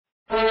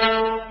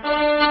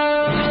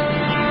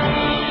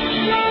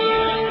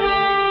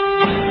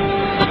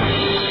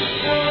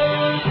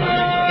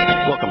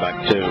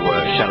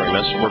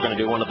Shattering Myths. We're going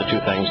to do one of the two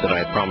things that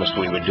I promised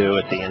we would do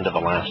at the end of the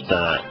last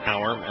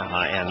hour,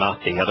 and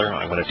not the other.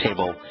 I'm going to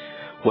table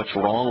what's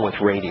wrong with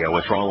radio,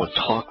 what's wrong with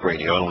talk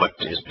radio, and what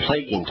is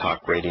plaguing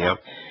talk radio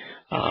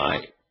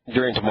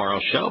during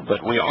tomorrow's show.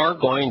 But we are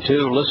going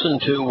to listen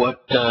to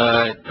what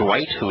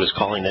Dwight, who is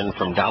calling in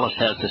from Dallas,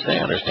 has to say.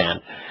 I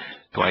understand,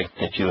 Dwight,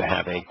 that you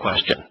have a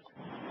question.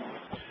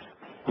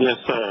 Yes,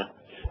 sir.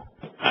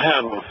 I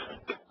have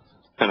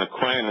an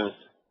acquaintance,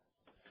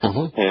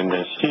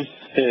 and she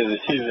says that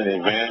she's an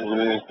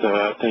evangelist.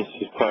 I think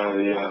she's part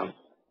of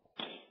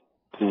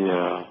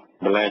the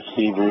Black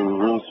Hebrew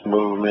Roots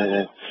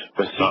movement,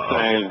 but she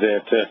claims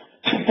that.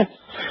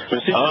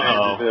 But she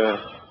claims that.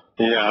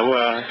 Yeah,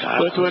 well,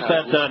 what's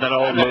that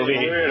old movie?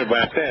 I'm worried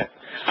about that.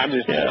 I'm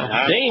just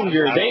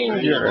danger.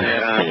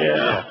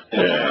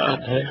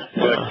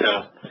 But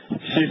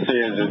she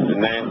says that the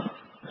name,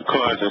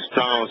 according to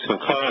Strong's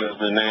Concordance,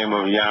 the name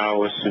of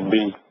Yahowah should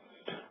be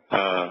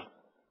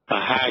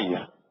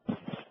Yahowah.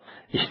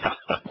 Yeah.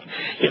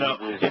 You know,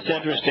 it's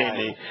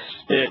interesting.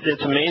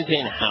 It's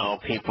amazing how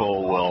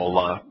people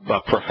will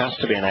profess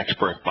to be an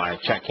expert by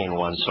checking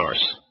one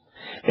source.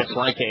 It's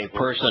like a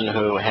person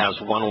who has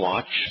one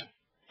watch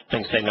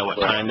thinks they know what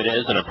time it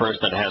is, and a person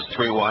that has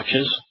three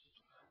watches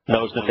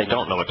knows that they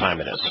don't know what time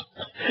it is.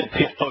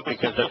 You know,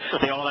 because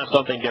they all have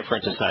something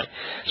different to say.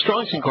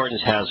 Strong's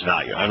Concordance has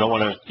value. I don't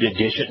want to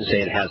dish it and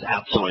say it has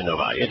absolutely no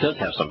value. It does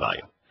have some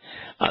value.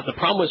 The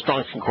problem with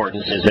Strong's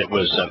Concordance is it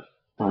was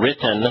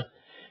written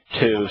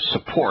to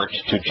support,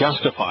 to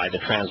justify the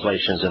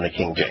translations in the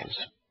King James.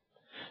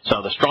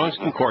 So the Strong's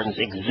Concordance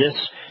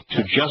exists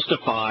to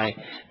justify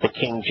the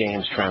King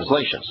James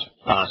translations.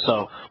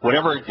 So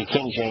whatever the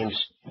King James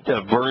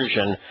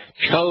version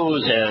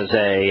chose as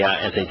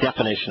a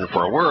definition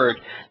for a word,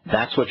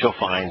 that's what you'll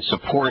find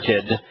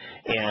supported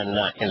in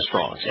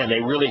Strong's, and they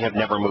really have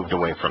never moved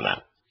away from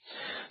that.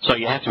 So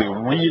you have to be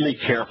really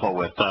careful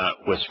with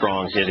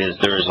Strong's.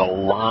 There's a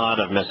lot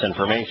of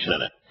misinformation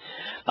in it.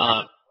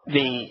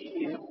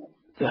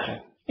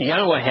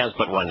 Yahowah has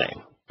but one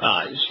name.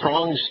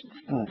 Strong's,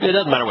 it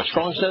doesn't matter what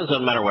Strong says,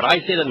 doesn't matter what I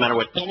say, doesn't matter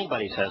what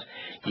anybody says.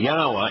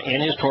 Yahowah,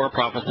 in his Torah,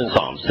 Prophets, and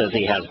Psalms, says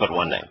he has but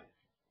one name.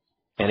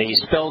 And he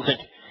spells it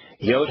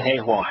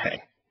Yod-Heh-Wah-Heh,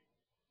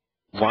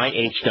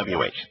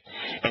 Y-H-W-H.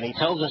 And he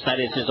tells us that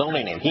is his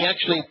only name. He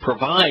actually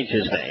provides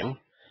his name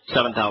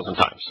 7,000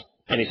 times.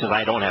 And he says,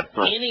 I don't have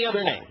any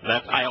other name.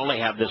 I only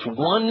have this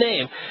one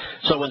name.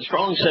 So when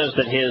Strong says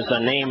that his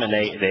name, and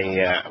they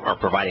are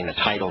providing a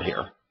title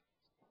here,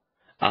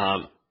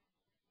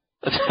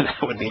 that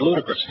would be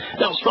ludicrous.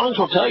 Now, Strong's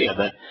will tell you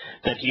that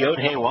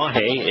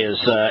Yod-Heh-Wah-Heh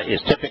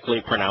is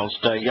typically pronounced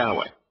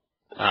Yahweh.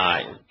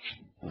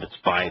 It's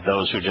by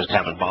those who just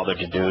haven't bothered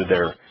to do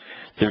their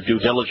due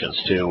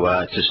diligence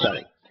to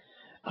study.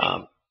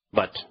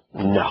 But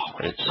no,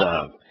 it's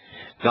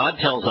God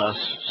tells us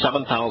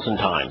 7,000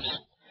 times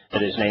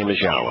that his name is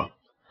Yahweh.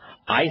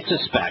 I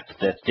suspect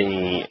that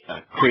the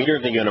creator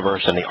of the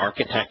universe and the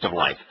architect of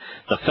life,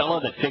 the fellow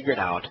that figured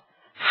out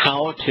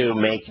how to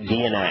make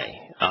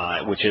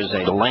DNA, which is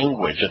a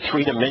language, a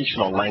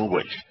three-dimensional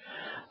language,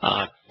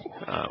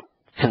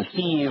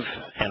 conceive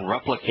and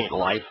replicate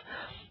life,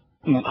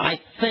 I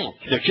think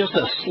there's just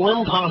a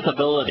slim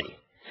possibility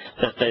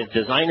that the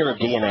designer of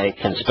DNA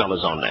can spell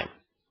his own name.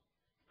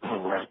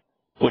 Right.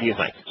 What do you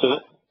think? So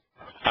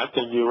I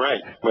think you're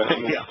right. But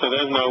yeah. So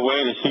there's no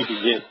way that she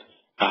could get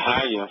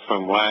Yahowah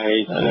from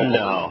YH.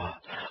 No.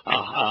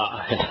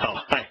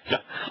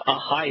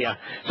 Yahowah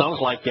sounds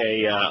like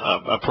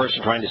a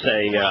person trying to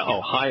say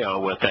Ohio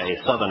with a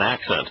southern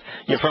accent.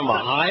 You're from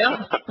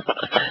Ohio?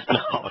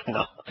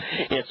 No.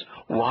 It's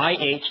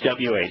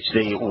YHWH.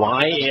 The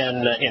Y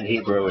in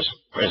Hebrew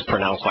is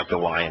pronounced like the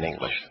Y in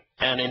English.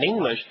 And in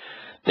English,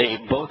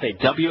 both a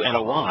W and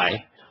a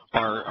Y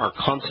are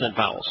consonant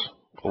vowels.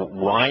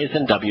 Y's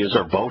and W's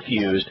are both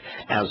used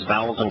as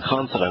vowels and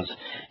consonants,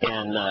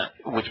 and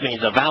which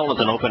means a vowel is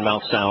an open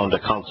mouth sound, a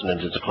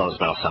consonant is a closed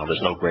mouth sound.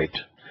 There's no great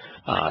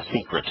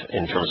secret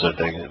in terms of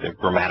the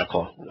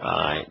grammatical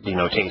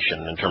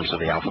denotation, in terms of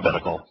the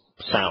alphabetical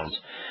sounds.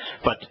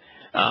 But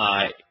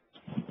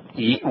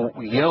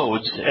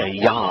Yod's,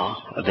 Yah,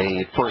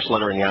 the first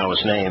letter in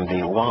Yahweh's name,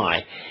 the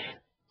Y,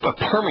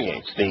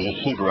 permeates the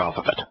Hebrew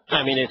alphabet.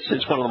 I mean,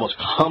 it's one of the most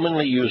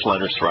commonly used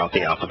letters throughout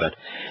the alphabet,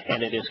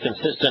 and it is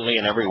consistently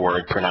in every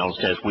word pronounced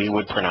as we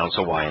would pronounce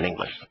a Y in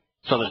English.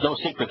 So there's no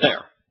secret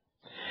there.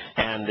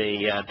 And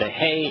the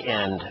Hey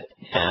and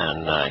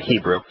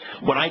Hebrew,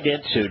 what I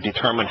did to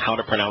determine how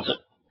to pronounce it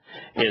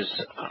is,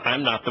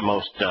 I'm not the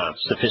most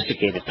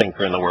sophisticated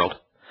thinker in the world.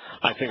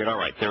 I figured, all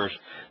right, there's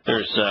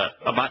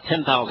about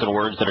 10,000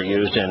 words that are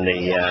used in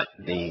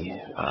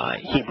the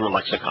Hebrew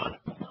lexicon.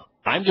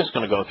 I'm just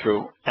going to go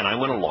through and I'm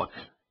going to look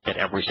at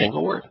every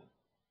single word.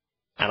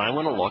 And I'm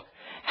going to look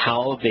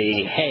how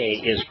the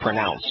Hey is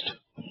pronounced.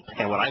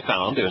 And what I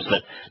found is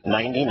that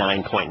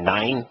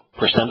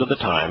 99.9% of the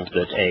time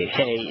that a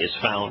Hey is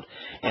found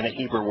in a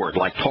Hebrew word,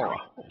 like Torah.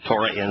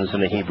 Torah ends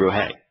in the Hebrew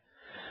Hey.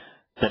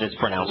 That it's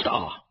pronounced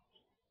Ah.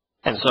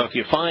 And so if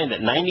you find that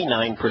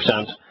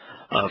 99%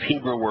 of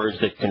Hebrew words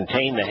that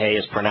contain the hey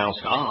is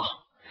pronounced ah,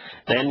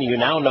 then you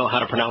now know how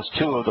to pronounce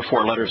 2 of the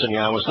 4 letters in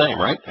Yahweh's name,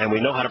 right? And we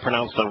know how to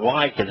pronounce the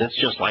Y because it's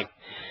just like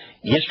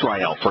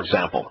Yisrael, for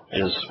example,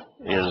 is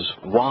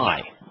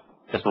Y,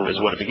 is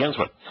what it begins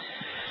with.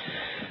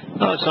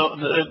 So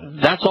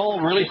that's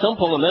all really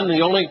simple, and then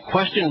the only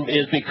question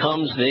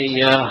becomes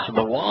the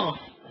Wah.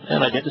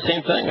 And I did the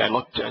same thing.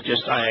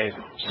 I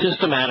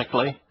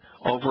systematically,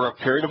 over a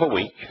period of a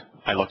week,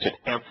 I looked at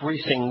every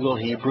single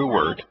Hebrew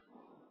word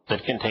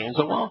that contains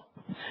a Wah.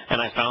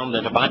 And I found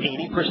that about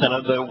 80%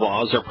 of the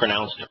Wahs are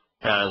pronounced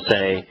as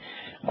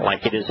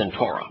like it is in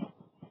Torah,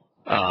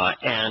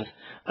 and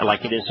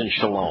like it is in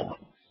Shalom.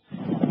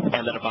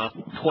 And that about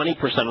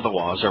 20% of the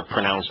Wahs are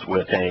pronounced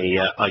with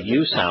a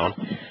U sound.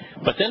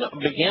 But then I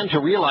began to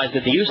realize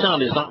that the U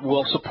sound is not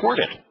well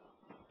supported.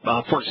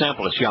 For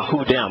example, it's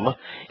Yahudim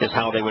is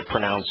how they would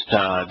pronounce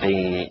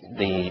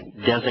the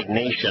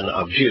designation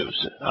of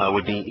Jews,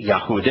 would be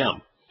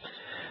Yahudim.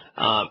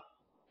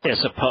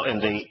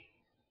 And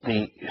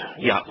the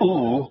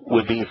Yahu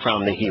would be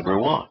from the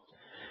Hebrew Wah.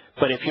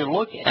 But if you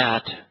look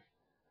at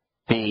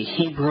the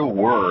Hebrew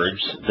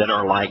words that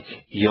are like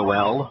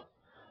Yoel,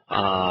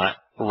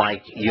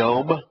 like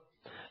Yob,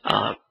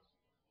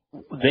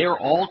 they're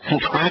all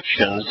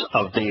contractions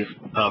of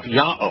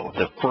Yahweh,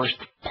 the first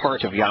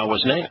part of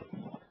Yahweh's name.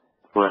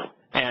 Right.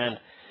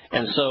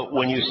 And so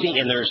when you see,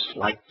 and there's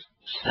like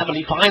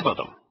 75 of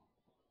them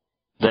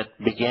that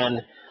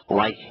begin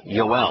like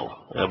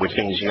Yoel, which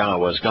means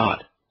Yahweh is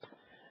God.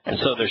 And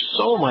so there's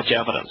so much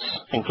evidence,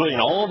 including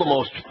all the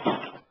most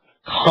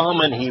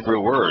common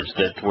Hebrew words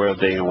where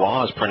the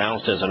Wah is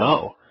pronounced as an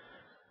O.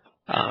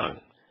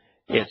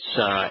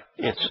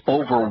 It's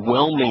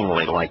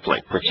overwhelmingly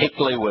likely,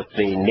 particularly with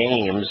the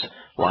names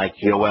like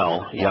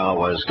Yoel,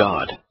 Yahweh is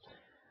God,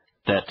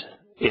 that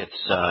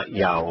it's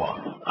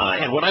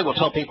Yahowah. And what I will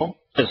tell people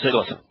is say,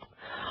 listen,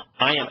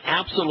 I am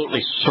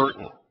absolutely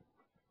certain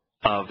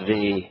of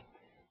the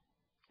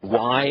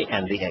Y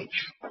and the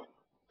H.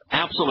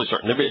 Absolutely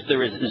certain.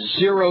 There is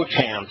zero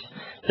chance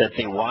that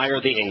the Y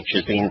or the H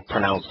is being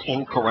pronounced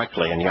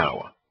incorrectly in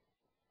Yahowah.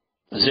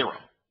 Zero.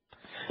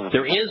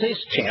 There is a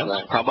chance,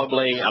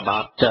 probably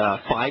about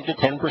 5 to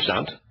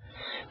 10%,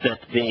 that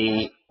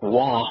the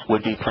Wah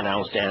would be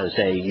pronounced as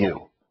a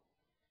U.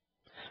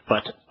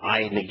 But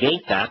I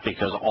negate that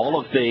because all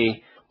of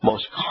the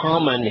most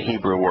common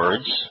Hebrew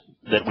words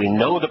that we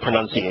know the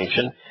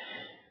pronunciation,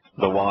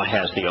 the Wah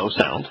has the O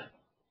sound.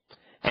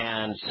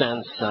 And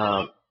since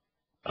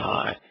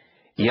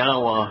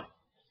Yahweh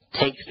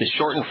takes the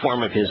shortened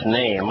form of his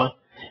name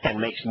and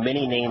makes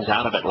many names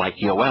out of it like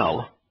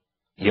Yoel,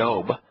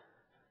 Yob,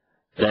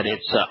 that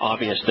it's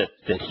obvious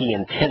that he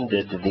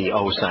intended the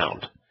O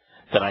sound.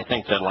 That I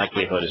think the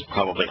likelihood is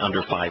probably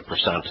under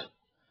 5%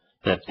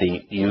 that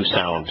the U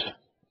sound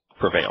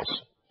prevails.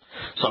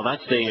 So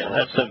that's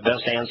the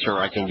best answer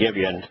I can give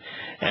you.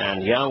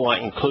 And Yahweh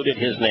included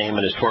his name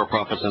in his Torah,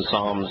 prophets, and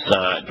Psalms,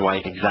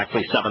 Dwight,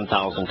 exactly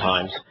 7,000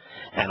 times.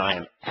 And I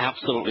am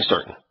absolutely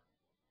certain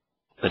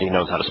that he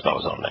knows how to spell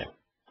his own name.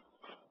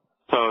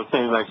 So it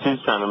seems like she's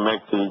trying to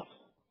make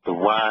the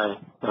Y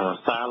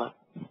silent.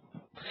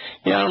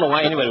 Yeah, I don't know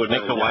why anybody would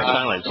make the Y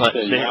silent. Why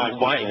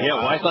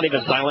is not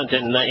even silent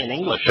in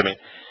English? I mean,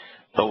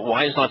 the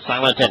Y is not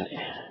silent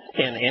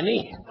in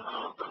any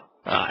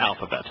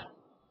alphabet.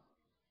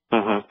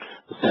 Mm-hmm.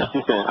 Yeah.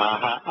 She's saying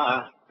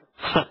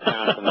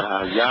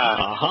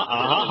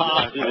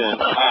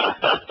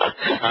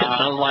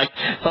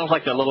Sounds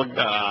like a little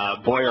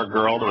boy or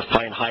girl that was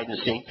playing hide and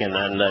seek and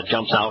then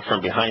jumps out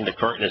from behind the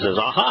curtain and says,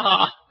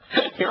 "Aha!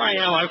 Here I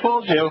am! I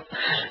fooled you."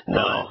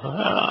 No,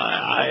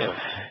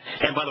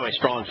 and by the way,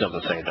 Strong's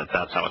doesn't say that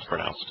that's how it's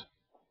pronounced.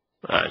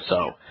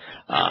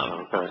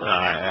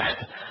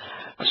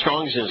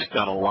 Strong's has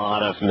got a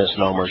lot of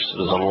misnomers.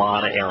 There's a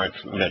lot of errant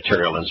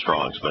material in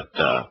Strong's, but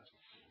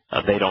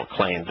they don't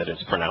claim that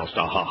it's pronounced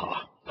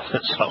ahaha.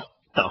 So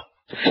no,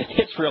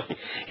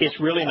 it's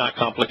really not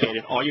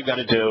complicated. All you got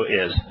to do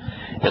is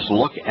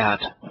look at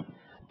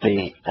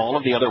all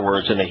of the other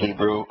words in the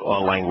Hebrew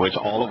language,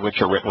 all of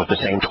which are written with the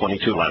same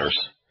 22 letters.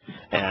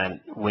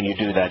 And when you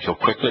do that, you'll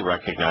quickly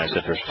recognize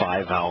that there's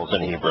 5 vowels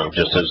in Hebrew,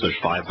 just as there's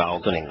 5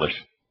 vowels in English,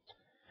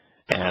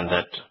 and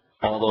that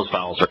all those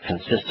vowels are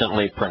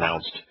consistently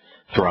pronounced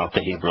throughout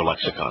the Hebrew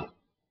lexicon.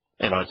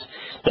 You know,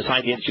 this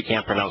idea that you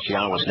can't pronounce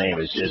Yahweh's name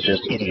is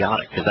just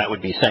idiotic, because that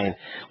would be saying,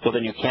 well,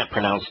 then you can't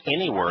pronounce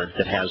any word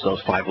that has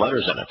those 5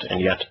 letters in it, and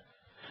yet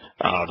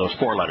those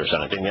 4 letters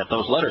in it, and yet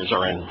those letters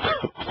are in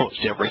most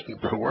every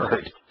Hebrew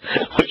word,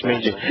 which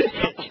means you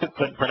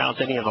couldn't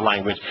pronounce any of the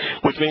language,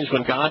 which means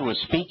when God was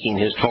speaking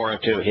his Torah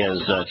to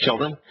his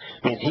children,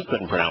 it means he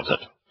couldn't pronounce it.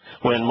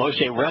 When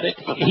Moshe read it,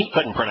 he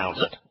couldn't pronounce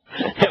it.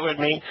 It would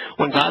mean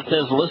when God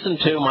says, listen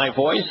to my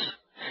voice,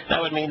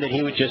 that would mean that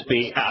he would just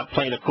be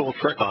playing a cool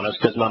trick on us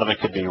because none of it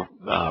could be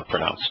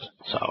pronounced.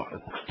 So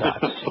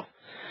that's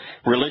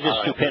religious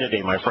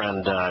stupidity, my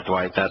friend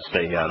Dwight. That's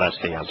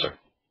the answer.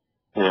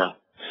 Yeah.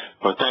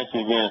 Well, thank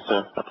you again,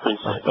 sir. I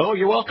appreciate it. Oh,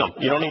 you're welcome.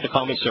 You don't need to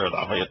call me sir,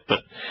 though.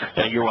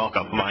 But you're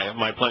welcome.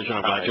 My pleasure.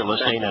 I'm glad you're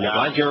listening, and I'm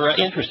glad you're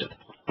interested.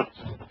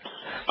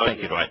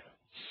 Thank you, Dwight.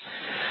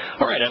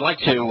 All right, I'd like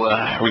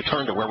to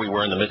return to where we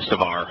were in the midst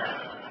of our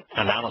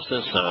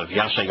analysis of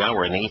Yahowah.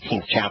 We're in the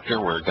 18th chapter,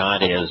 where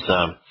God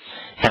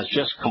has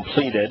just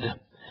completed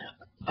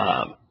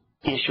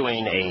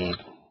issuing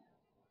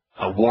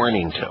a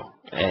warning to,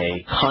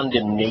 a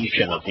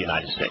condemnation of the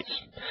United States.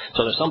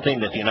 So there's something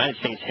that the United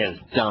States has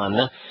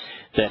done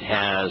that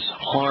has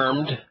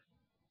harmed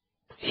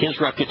his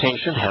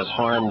reputation, has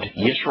harmed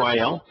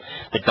Israel,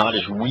 that God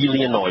is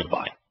really annoyed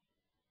by.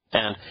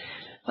 And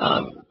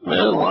a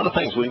lot of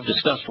things we've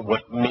discussed,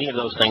 what many of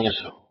those things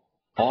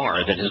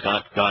are that has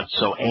got God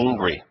so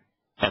angry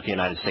at the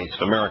United States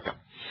of America.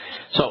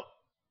 So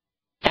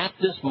at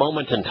this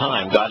moment in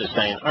time, God is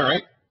saying, all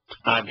right,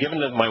 I've given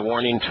my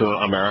warning to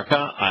America.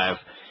 I've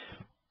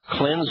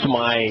cleansed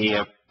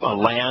my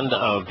land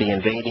of the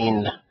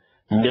invading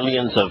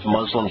millions of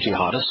Muslim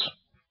jihadists.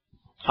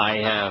 I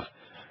have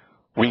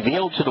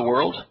revealed to the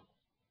world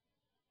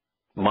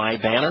my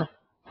banner,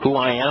 who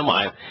I am.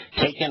 I've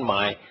taken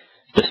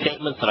the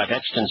statements that I've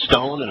etched in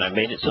stone, and I've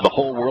made it so the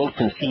whole world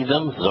can see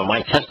them, so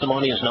my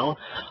testimony is known.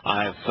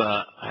 I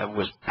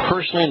was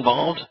personally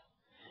involved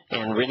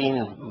in ridding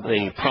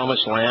the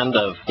promised land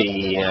of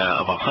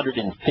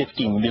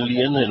 150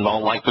 million, in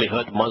all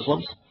likelihood,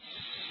 Muslims.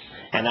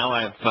 And now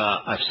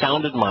I've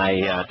sounded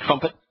my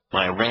trumpet,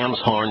 my ram's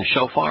horn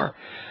shofar,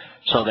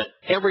 so that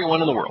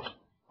everyone in the world,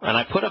 and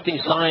I put up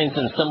these signs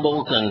and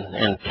symbols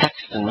and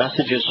text and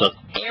messages so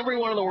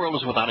everyone in the world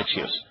is without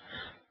excuse.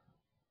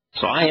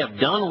 So I have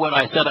done what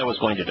I said I was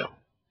going to do.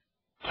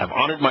 I've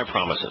honored my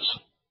promises.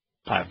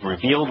 I've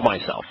revealed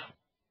myself.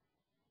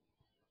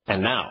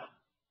 And now,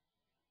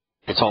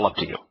 it's all up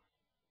to you.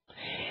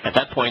 At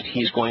that point,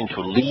 he's going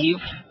to leave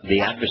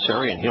the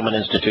adversary and human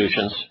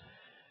institutions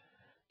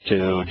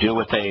to do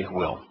what they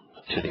will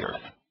to the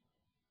earth.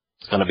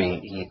 It's going to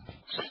be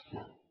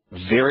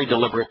very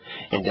deliberate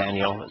in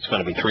Daniel. It's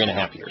going to be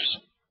 3.5 years.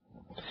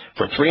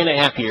 For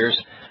 3.5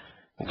 years,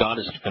 God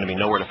is going to be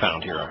nowhere to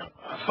found here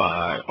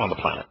on the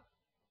planet.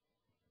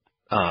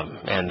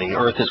 And the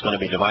earth is going to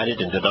be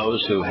divided into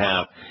those who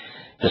have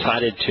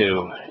decided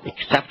to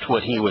accept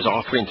what he was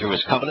offering through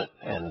his covenant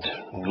and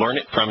learn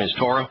it from his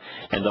Torah,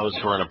 and those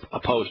who are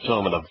opposed to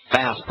him, and a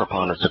vast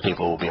preponderance of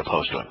people will be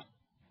opposed to him.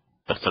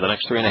 But for the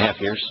next 3.5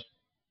 years,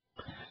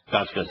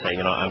 God's going to say,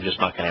 I'm just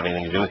not going to have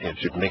anything to do with you.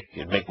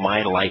 It'd make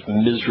my life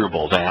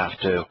miserable to have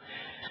to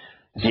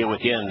deal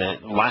with you. And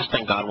the last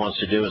thing God wants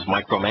to do is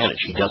micromanage.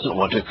 He doesn't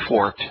want to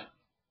thwart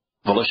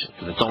volition.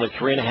 It's only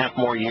 3.5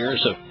 more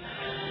years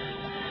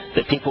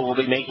that people will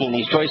be making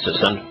these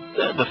choices. And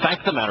the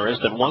fact of the matter is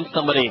that once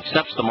somebody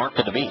accepts the mark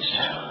of the beast,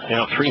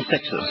 3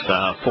 sixes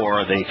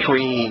for the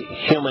 3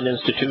 human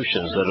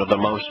institutions that are the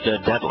most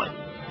deadly,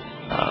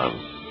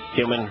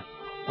 human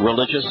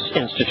religious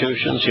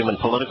institutions, human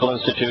political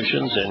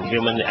institutions, and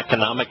human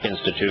economic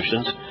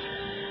institutions,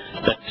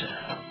 that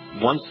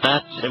once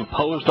that's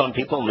imposed on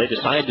people and they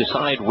decide to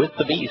side with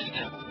the beast,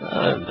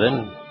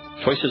 then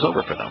choice is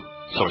over for them.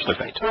 So is their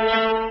fate.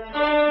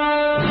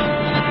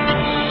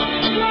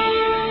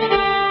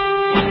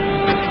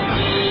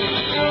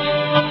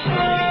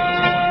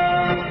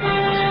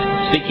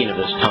 Speaking of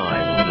this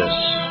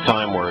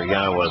time where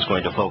Yahowah is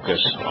going to focus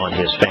on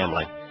his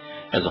family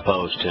as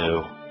opposed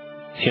to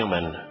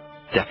human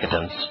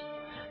decadence,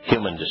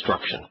 human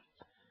destruction,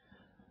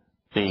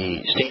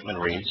 the statement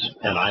reads,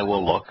 "And I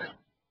will look,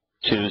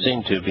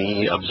 choosing to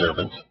be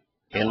observant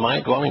in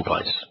my dwelling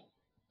place,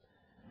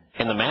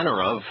 in the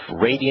manner of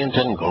radiant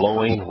and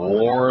glowing,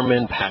 warm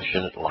and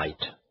passionate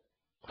light,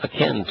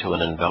 akin to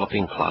an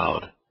enveloping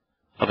cloud,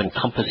 of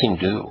encompassing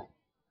dew,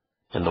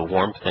 in the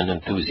warmth and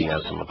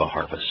enthusiasm of a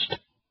harvest."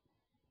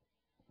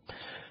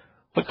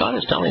 What God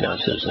is telling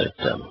us is that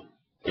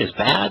as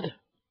bad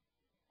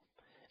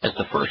as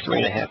the first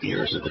 3.5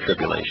 years of the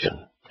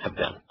tribulation have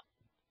been,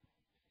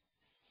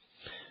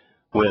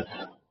 with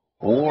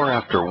war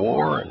after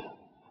war and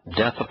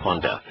death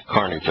upon death,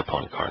 carnage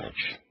upon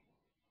carnage,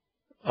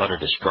 utter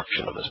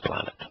destruction of this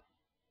planet,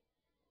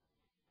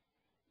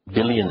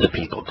 billions of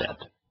people dead,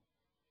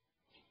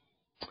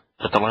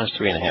 that the last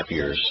 3.5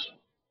 years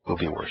will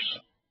be worse.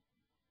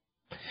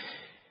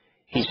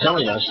 He's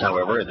telling us,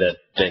 however, that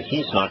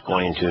he's not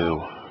going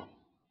to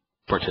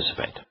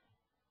participate.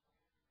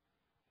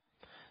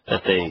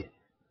 That the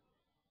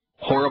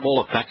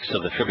horrible effects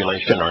of the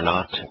tribulation are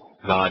not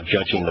God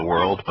judging the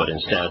world, but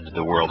instead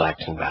the world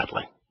acting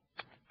badly.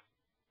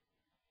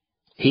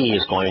 He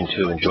is going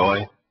to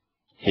enjoy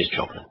his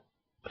children,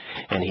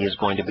 and he is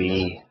going to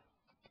be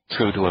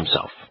true to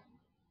himself.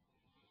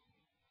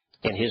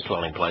 In his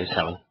dwelling place,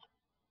 heaven,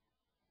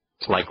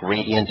 like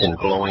radiant and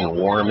glowing,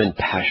 warm and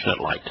passionate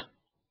light,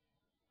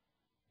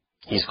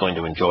 he's going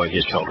to enjoy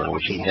his children,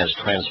 which he has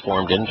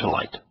transformed into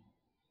light.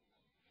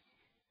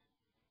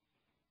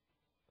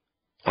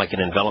 Like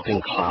an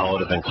enveloping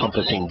cloud of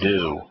encompassing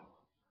dew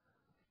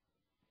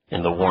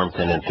in the warmth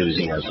and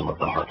enthusiasm of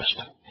the harvest.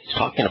 He's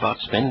talking about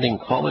spending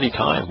quality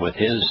time with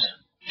his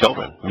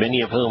children,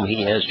 many of whom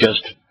he has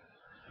just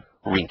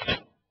reaped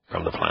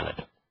from the planet.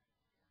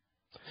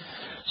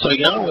 So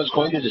Yahowah is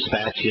going to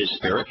dispatch his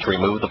spirit to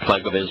remove the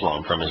plague of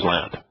Islam from his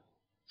land.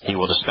 He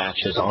will dispatch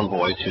his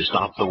envoy to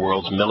stop the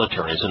world's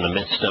militaries in the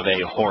midst of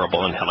a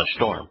horrible and hellish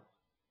storm,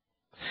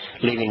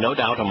 leaving no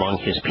doubt among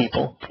his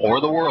people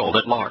or the world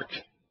at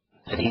large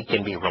that he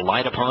can be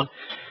relied upon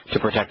to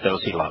protect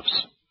those he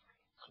loves.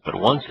 But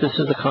once this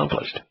is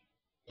accomplished,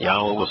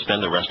 Yahowah will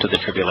spend the rest of the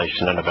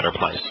tribulation in a better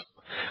place,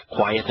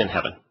 quiet in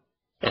heaven,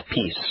 at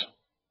peace,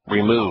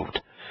 removed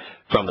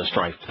from the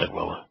strife that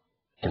will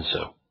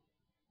ensue.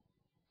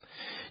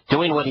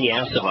 Doing what he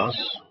asks of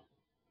us,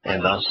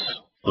 and thus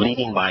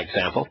leading by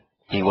example,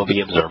 he will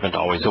be observant,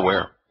 always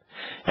aware,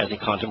 as he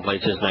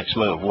contemplates his next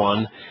move,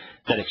 one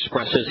that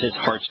expresses his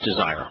heart's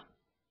desire.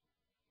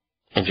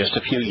 In just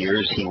a few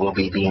years, he will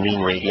be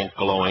beaming, radiant,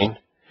 glowing,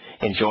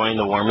 enjoying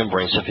the warm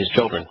embrace of his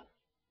children.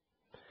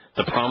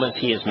 The promise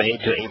he has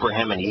made to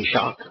Abraham and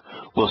Ishaq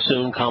will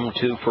soon come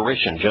to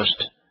fruition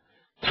just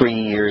 3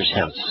 years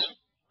hence,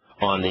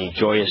 on the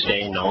joyous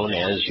day known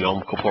as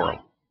Yom Kippurim,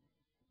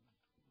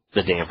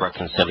 the Day of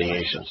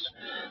Reconciliations,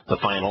 the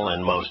final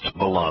and most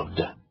beloved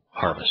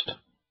harvest.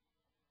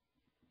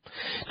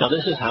 Now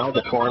this is how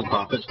the Torah and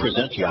prophets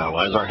present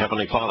Yahowah as our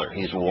Heavenly Father.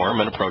 He's warm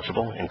and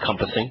approachable,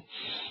 encompassing,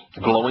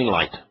 glowing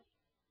light.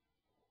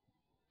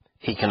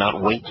 He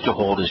cannot wait to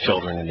hold his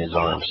children in his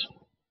arms.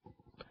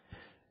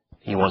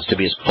 He wants to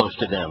be as close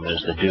to them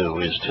as the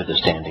dew is to the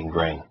standing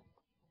grain.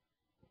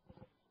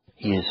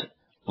 He is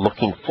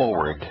looking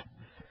forward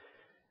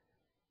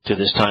to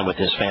this time with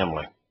his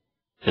family,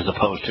 as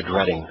opposed to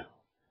dreading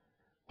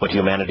what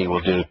humanity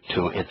will do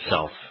to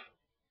itself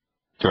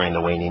during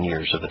the waning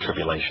years of the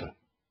tribulation.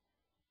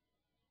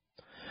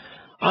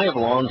 I have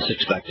long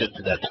suspected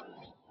that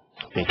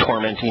the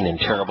tormenting and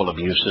terrible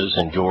abuses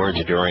endured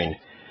during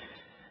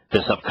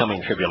this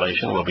upcoming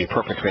tribulation will be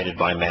perpetrated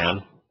by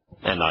man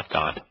and not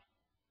God.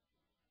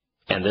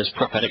 And this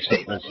prophetic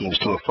statement seems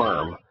to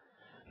affirm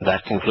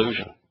that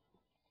conclusion.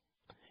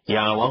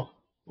 Yahowah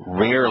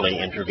rarely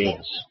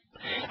intervenes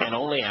and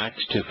only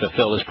acts to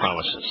fulfill his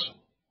promises.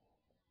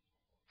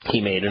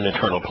 He made an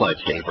eternal pledge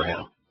to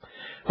Abraham,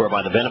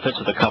 whereby the benefits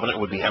of the covenant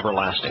would be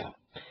everlasting.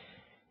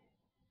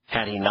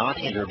 Had he not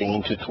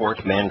intervened to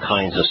thwart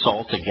mankind's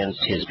assault against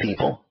his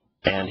people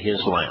and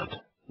his land,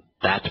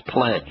 that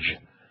pledge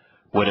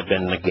would have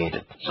been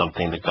negated,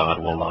 something that God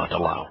will not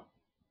allow.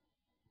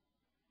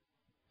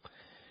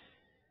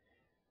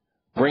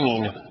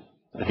 Bringing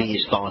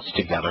these thoughts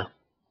together,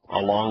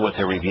 along with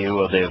a review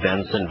of the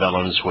events and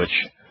villains which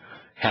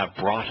have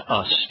brought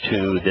us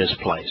to this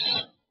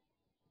place,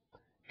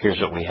 here's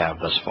what we have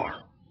thus far.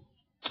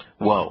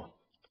 Woe,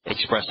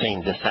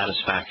 expressing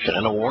dissatisfaction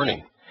and a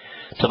warning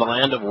to the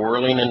land of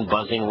whirling and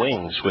buzzing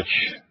wings,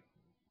 which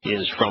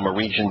is from a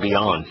region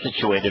beyond,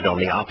 situated on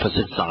the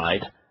opposite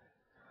side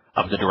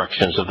of the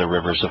directions of the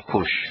rivers of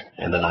Cush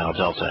in the Nile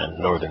Delta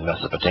in northern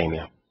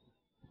Mesopotamia.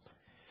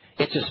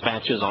 It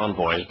dispatches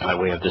envoys by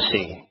way of the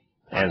sea,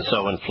 and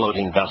so in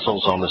floating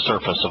vessels on the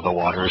surface of the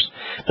waters,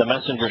 the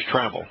messengers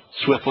travel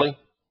swiftly,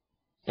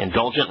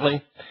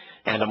 indulgently,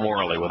 and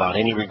immorally without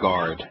any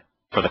regard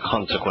for the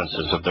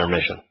consequences of their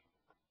mission.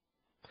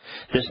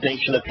 This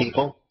nation of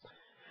people,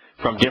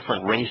 from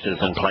different races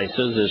and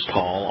places, is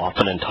tall,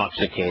 often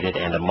intoxicated,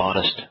 and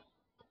immodest,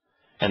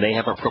 and they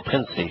have a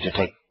propensity to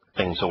take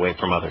things away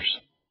from others.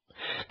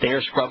 They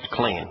are scrubbed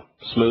clean,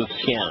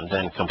 smooth-skinned,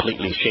 and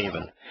completely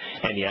shaven,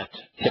 and yet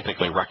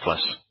typically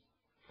reckless.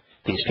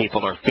 These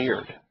people are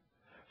feared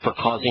for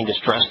causing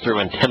distress through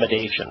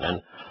intimidation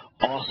and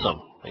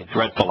awesome,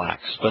 dreadful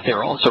acts, but they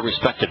are also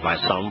respected by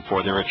some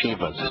for their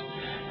achievements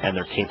and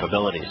their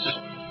capabilities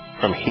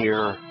from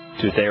here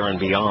to there and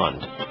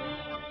beyond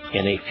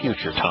in a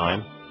future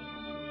time.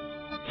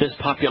 This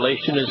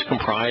population is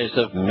comprised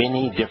of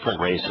many different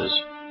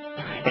races,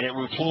 and it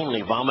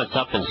routinely vomits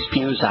up and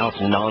spews out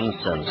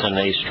nonsense in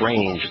a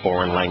strange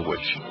foreign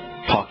language,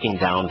 talking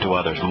down to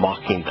others,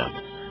 mocking them,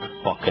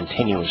 while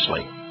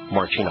continuously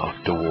marching off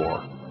to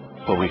war.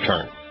 We'll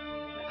return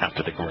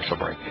after the commercial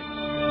break.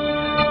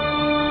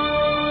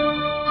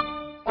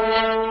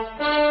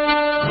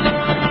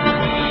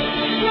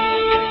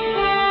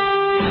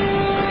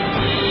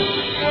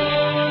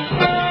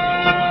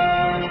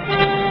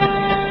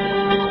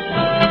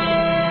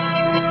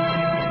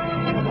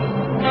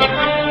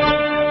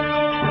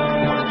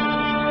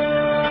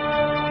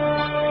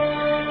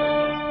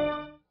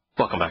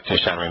 Welcome back to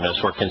Shattering Myths.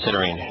 We're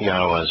considering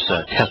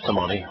Yahowah's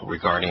testimony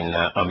regarding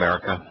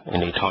America,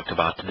 and he talked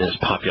about this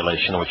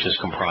population, which is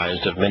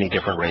comprised of many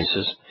different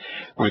races,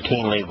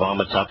 routinely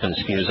vomits up and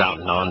spews out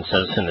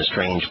nonsense in a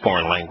strange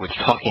foreign language,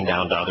 talking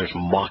down to others,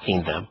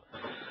 mocking them,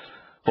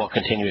 while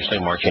continuously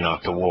marching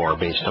off to war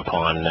based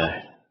upon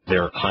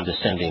their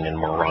condescending and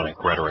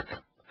moronic rhetoric,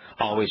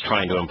 always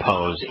trying to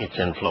impose its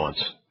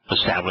influence,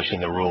 establishing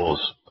the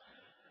rules,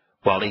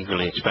 while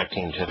eagerly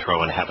expecting to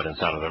throw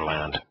inhabitants out of their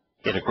land.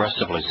 It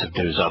aggressively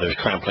subdues others,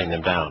 trampling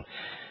them down.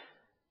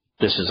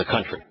 This is a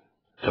country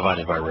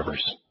divided by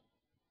rivers.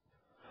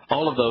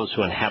 All of those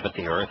who inhabit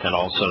the earth, and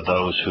also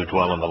those who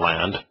dwell in the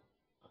land,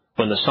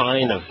 when the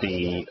sign of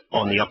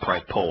on the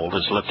upright pole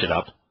is lifted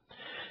up,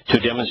 to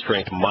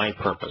demonstrate my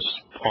purpose.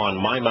 On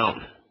my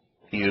mountain,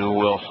 you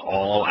will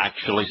all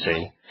actually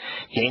see,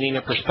 gaining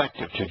a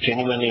perspective to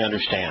genuinely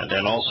understand.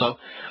 And also,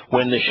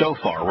 when the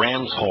shofar,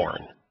 ram's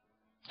horn,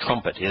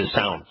 trumpet is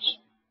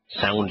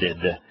sounded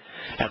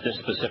at this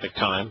specific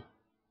time,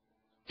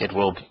 it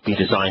will be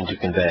designed to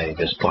convey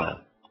this plan.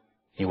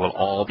 You will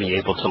all be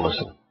able to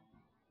listen,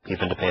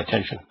 even to pay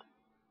attention.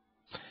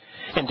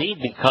 Indeed,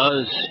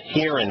 because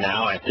here and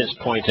now, at this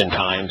point in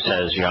time,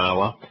 says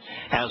Yahowah,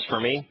 as for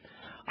me,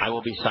 I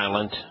will be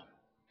silent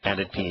and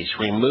at peace,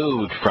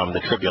 removed from the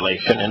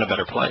tribulation in a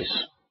better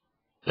place.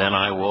 Then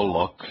I will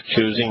look,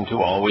 choosing to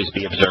always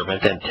be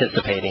observant,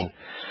 anticipating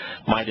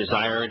my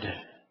desired,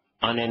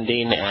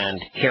 unending,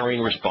 and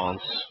caring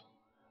response,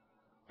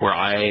 where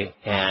I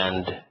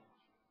and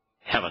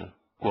heaven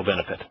will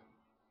benefit.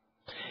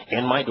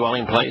 In my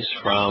dwelling place,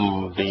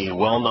 from the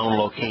well-known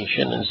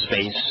location in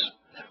space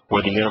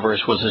where the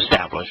universe was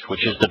established,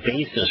 which is the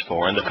basis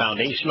for and the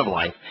foundation of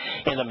life,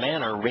 in a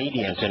manner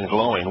radiant and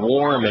glowing,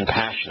 warm and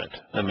passionate,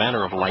 a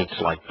manner of lights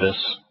like this,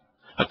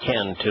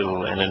 akin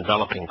to an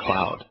enveloping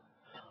cloud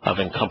of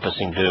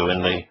encompassing dew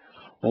in the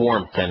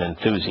warmth and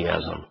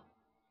enthusiasm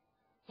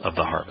of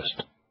the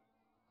harvest.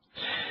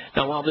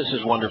 Now, while this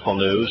is wonderful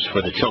news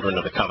for the children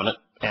of the covenant,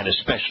 and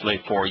especially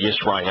for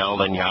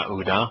Yisrael and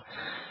Yehudah,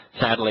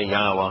 sadly,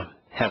 Yahowah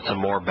had some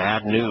more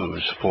bad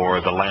news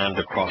for the land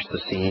across the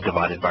sea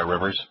divided by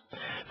rivers,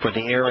 for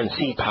the air and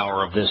sea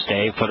power of this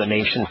day, for the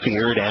nation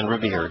feared and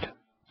revered,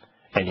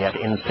 and yet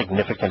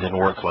insignificant and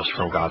worthless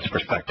from God's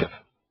perspective.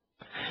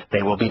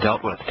 They will be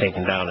dealt with,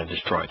 taken down, and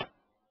destroyed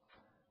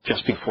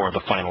just before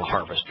the final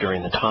harvest,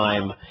 during the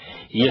time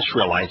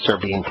Israelites are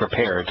being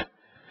prepared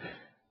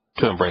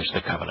to embrace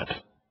the covenant.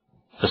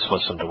 Let's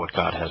listen to what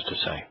God has to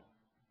say.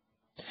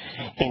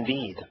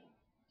 Indeed,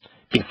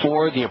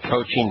 before the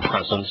approaching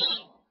presence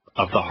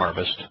of the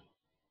harvest,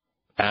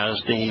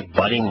 as the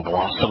budding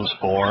blossoms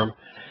form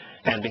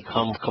and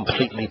become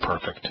completely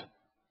perfect,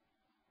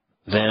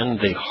 then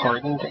the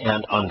hardened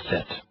and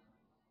unfit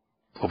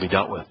will be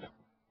dealt with,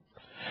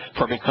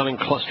 for becoming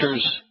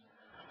clusters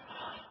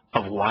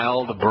of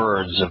wild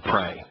birds of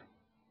prey,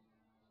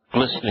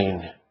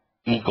 glistening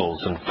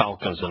eagles and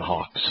falcons and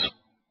hawks.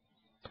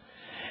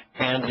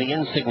 And the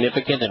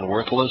insignificant and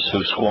worthless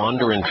who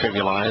squander and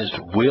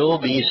trivialized will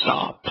be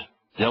stopped.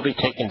 They'll be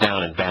taken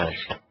down and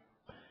banished.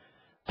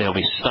 They'll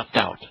be snuffed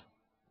out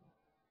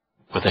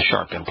with a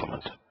sharp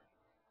implement.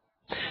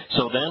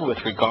 So then, with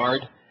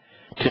regard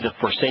to the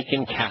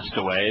forsaken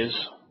castaways,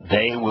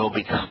 they will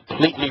be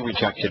completely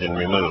rejected and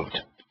removed,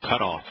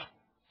 cut off,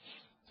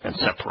 and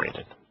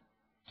separated.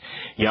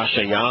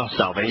 Yashayah,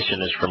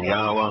 salvation is from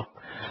Yahowah,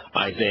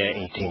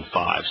 Isaiah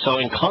 18:5. So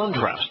in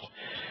contrast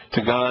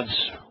to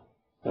God's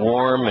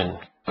warm and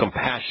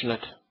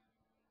compassionate,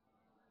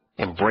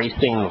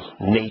 embracing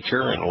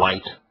nature and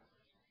light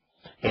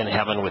in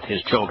heaven with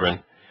his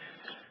children,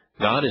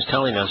 God is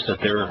telling us that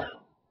there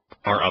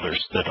are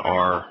others that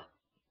are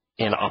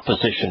in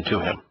opposition to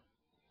him.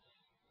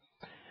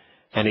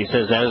 And he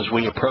says, as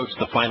we approach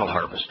the final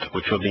harvest,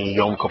 which will be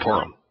Yom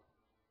Kippurim,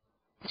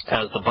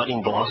 as the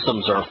budding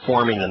blossoms are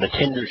forming and the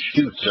tender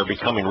shoots are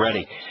becoming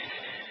ready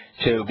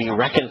to be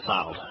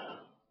reconciled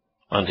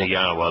unto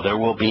Yahowah, there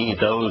will be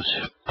those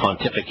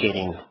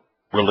pontificating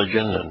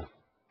religion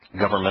and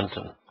government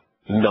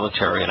and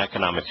military and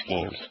economic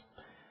schemes.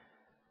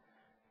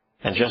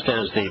 And just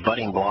as the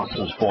budding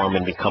blossoms form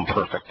and become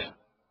perfect,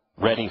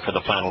 ready for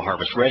the final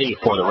harvest, ready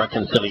for the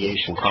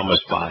reconciliation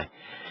promised by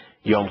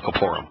Yom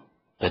Kippurim,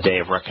 the day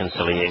of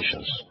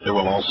reconciliations, there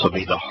will also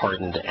be the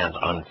hardened and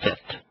unfit,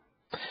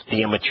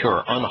 the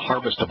immature,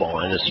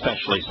 unharvestable, and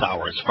especially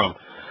sour. It's from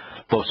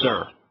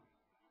Boser.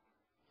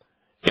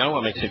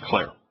 Yahowah makes it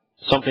clear,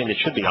 something that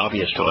should be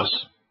obvious to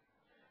us,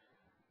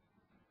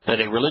 that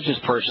a religious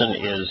person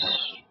is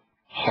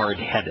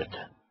hard-headed.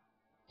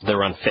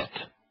 They're unfit.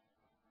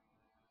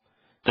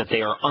 That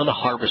they are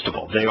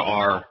unharvestable. They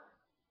are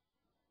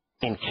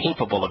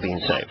incapable of being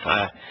saved.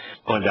 I'm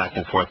going back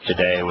and forth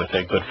today with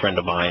a good friend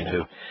of mine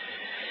who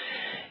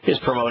is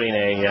promoting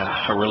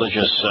a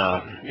religious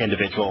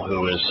individual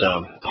who is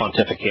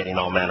pontificating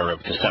all manner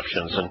of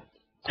deceptions,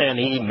 and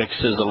he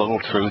mixes a little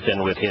truth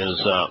in with his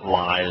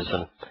lies,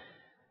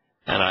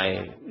 and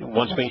I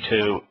wants me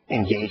to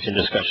engage in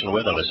discussion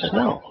with him. I said,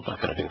 no, I'm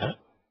not going to do that.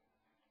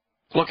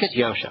 Look at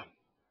Yosha.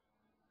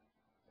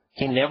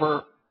 He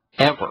never,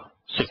 ever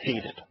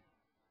succeeded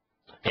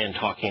in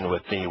talking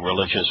with the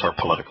religious or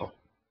political.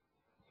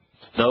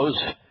 Those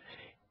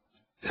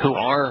who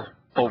are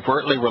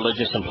overtly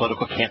religious and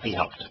political can't be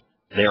helped.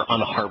 They're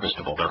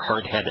unharvestable. They're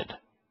hard-headed.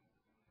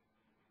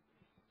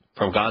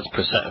 From God's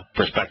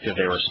perspective,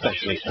 they are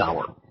especially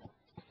sour.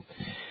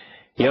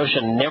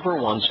 Yosha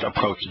never once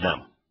approached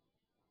them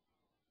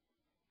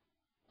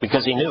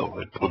because he knew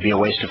it would be a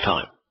waste of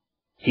time.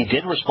 He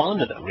did respond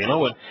to them. You know,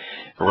 when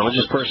a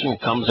religious person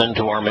comes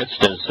into our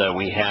midst, as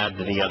we had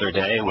the other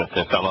day with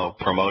the fellow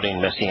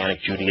promoting Messianic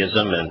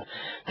Judaism and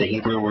the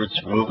Hebrew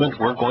roots movement,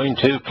 we're going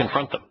to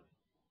confront them.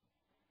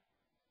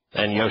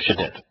 And Yosha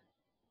did.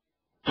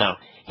 Now,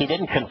 he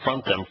didn't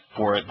confront them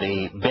for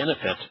the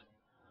benefit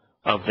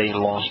of the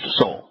lost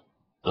soul,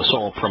 the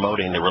soul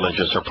promoting the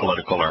religious or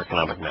political or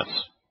economic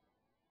myths.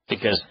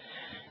 Because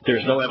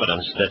there's no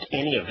evidence that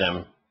any of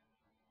them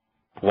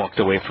walked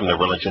away from their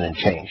religion and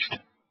changed,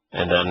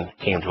 and then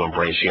came to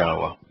embrace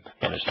Yahowah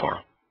and his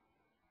Torah.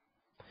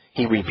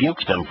 He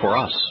rebuked them for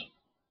us,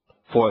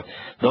 for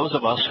those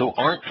of us who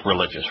aren't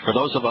religious, for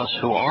those of us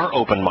who are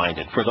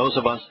open-minded, for those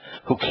of us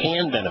who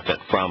can benefit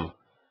from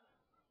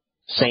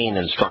sane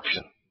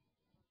instruction.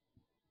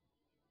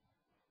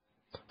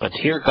 But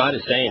here God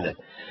is saying that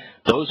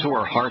those who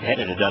are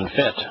hard-headed and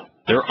unfit,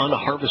 they're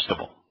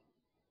unharvestable.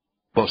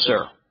 Well,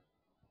 sir,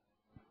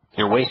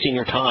 you're wasting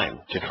your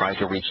time to try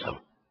to reach them.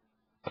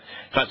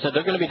 God said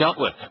they're going to be dealt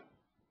with.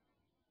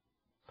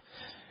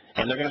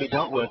 And they're going to be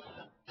dealt with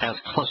as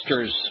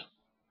clusters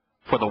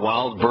for the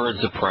wild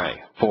birds of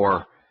prey,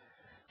 for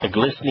the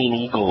glistening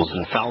eagles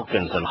and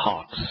falcons and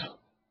hawks,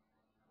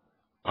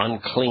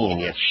 unclean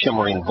yet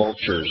shimmering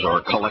vultures, or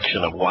a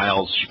collection of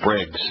wild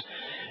sprigs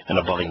in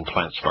a budding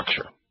plant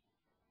structure.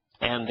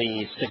 And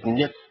the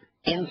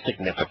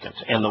insignificant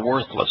and the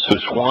worthless who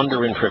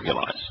squander and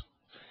trivialize.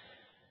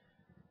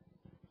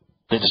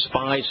 The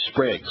despised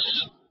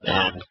sprigs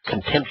and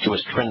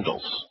contemptuous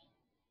trindles,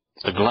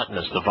 the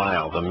gluttonous, the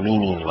vile, the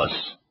meaningless,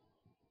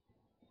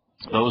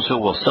 those who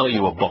will sell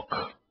you a book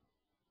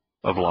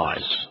of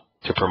lies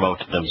to promote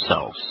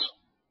themselves.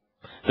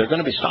 They're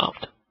going to be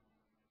stopped,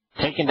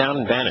 taken down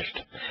and vanished.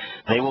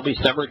 They will be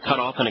severed, cut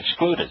off, and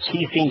excluded,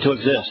 ceasing to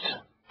exist,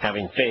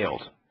 having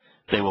failed.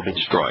 They will be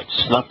destroyed,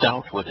 snuffed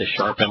out with a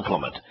sharp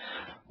implement.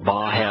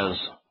 Ba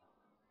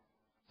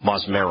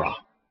masmera,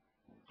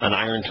 an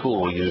iron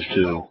tool used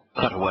to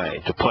cut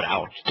away, to put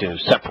out, to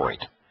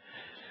separate.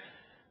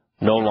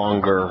 No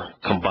longer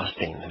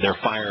combusting. Their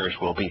fires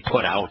will be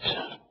put out.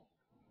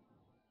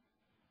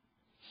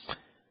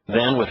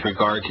 Then, with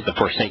regard to the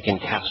forsaken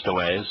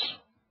castaways,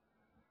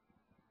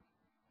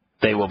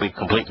 they will be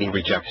completely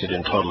rejected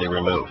and totally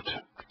removed,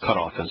 cut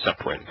off and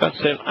separated. God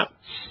said,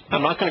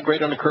 I'm not going to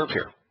grade on the curve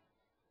here.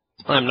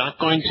 I'm not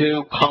going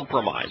to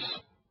compromise.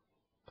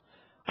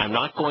 I'm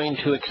not going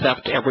to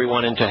accept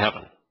everyone into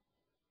heaven.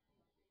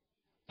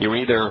 You're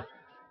either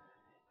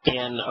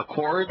in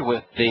accord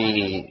with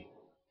the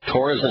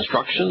Torah's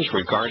instructions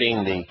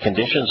regarding the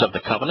conditions of the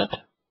covenant,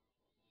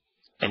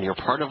 and you're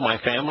part of my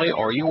family,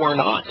 or you are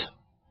not.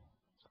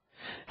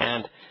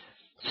 And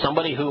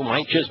somebody who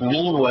might just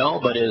mean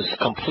well but is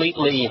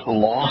completely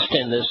lost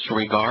in this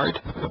regard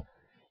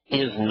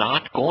is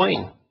not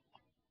going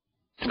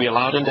to be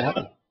allowed into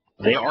heaven.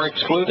 They are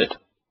excluded.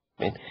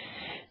 I mean,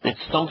 it's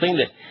something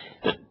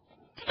that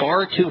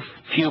far too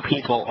few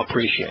people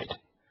appreciate,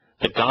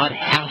 that God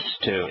has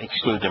to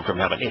exclude them from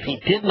heaven. If he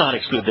did not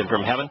exclude them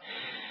from heaven,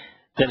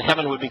 then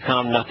heaven would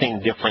become nothing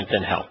different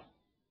than hell.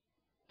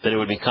 That it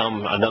would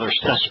become another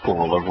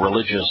cesspool of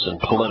religious and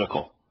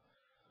political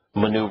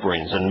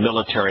maneuverings and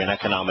military and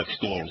economic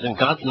schemes. And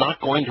God's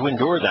not going to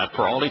endure that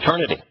for all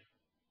eternity.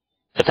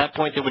 At that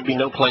point, there would be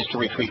no place to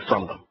retreat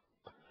from them.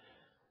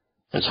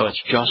 And so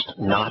it's just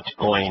not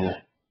going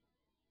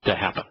to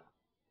happen.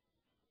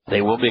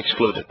 They will be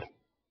excluded.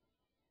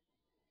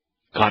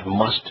 God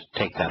must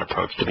take that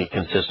approach to be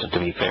consistent, to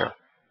be fair,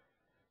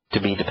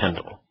 to be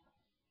dependable.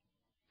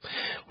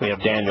 We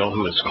have Daniel,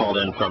 who is called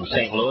in from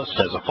St. Louis,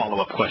 has a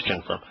follow-up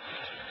question from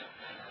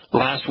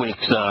last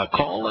week's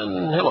call.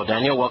 And hello,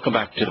 Daniel. Welcome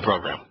back to the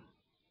program.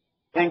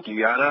 Thank you,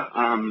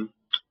 Yada.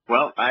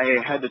 Well, I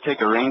had to take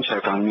a rain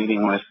check on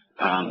meeting with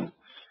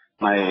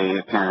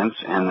my parents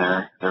and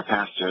their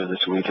pastor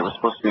this week. It was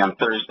supposed to be on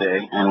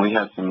Thursday, and we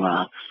had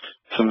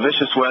some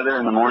vicious weather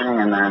in the morning,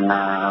 and then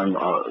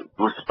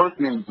we're supposed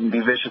to be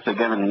vicious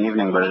again in the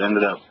evening, but it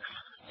ended up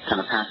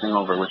kind of passing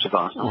over, which is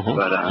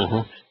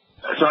awesome.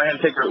 So I had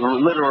to take a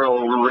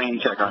literal rain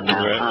check on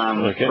that.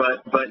 Okay.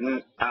 But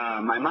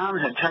my mom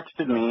had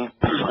texted me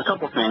a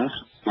couple things,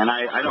 and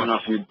I don't know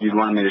if you'd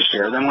want me to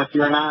share them with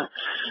you or not,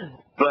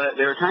 but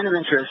they were kind of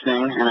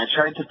interesting, and I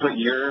tried to put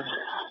your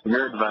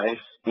advice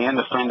and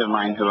a friend of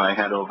mine who I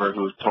had over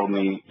who told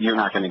me, you're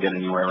not going to get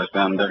anywhere with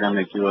them. They're going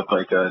to make you look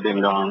like a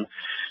ding-dong.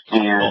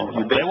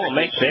 And they won't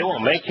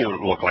make you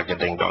look like a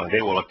ding-dong.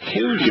 They will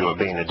accuse you of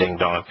being a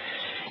ding-dong.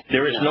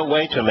 There is no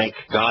way to make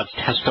God's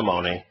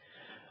testimony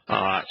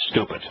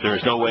stupid. There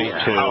is no way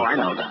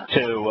to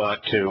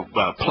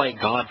play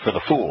God for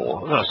the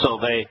fool. So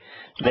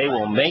they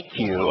will make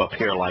you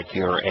appear like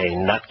you're a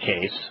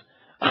nutcase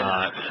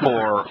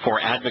for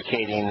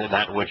advocating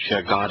that which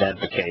God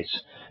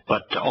advocates.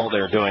 But all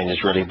they're doing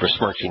is really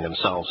besmirching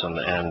themselves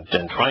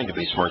and trying to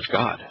besmirch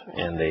God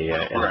in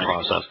the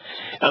process.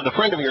 The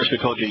friend of yours who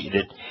told you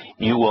that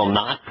you will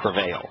not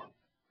prevail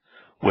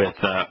with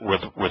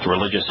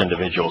religious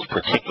individuals,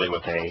 particularly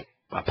with a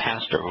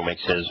pastor who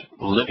makes his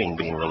living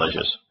being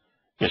religious,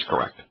 is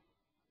correct.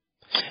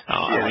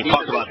 We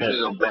talked about this.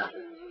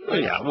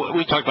 Yeah,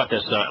 we talked about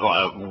this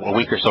a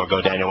week or so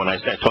ago, Daniel, when I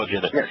told you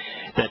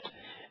that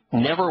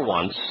never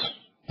once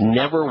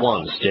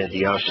did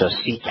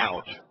Yahshua seek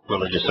out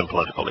religious and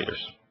political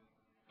leaders.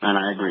 And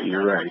I agree,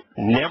 you're right.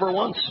 Never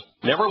once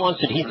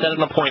did he set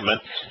an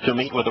appointment to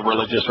meet with a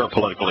religious or a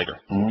political leader.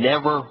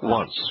 Never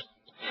once.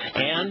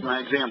 And my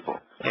example.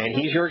 And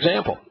he's your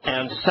example.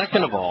 And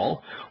second of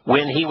all,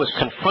 when he was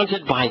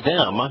confronted by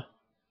them,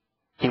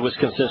 he was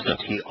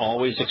consistent. He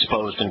always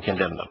exposed and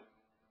condemned them.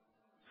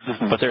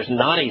 But there's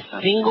not a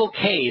single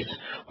case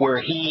where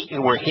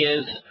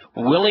his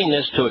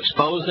willingness to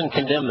expose and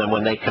condemn them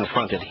when they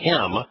confronted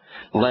him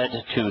led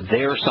to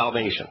their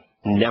salvation.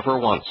 Never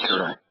once.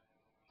 Correct.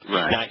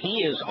 Right. Now,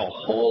 he is a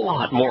whole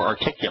lot more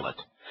articulate,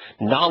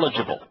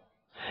 knowledgeable,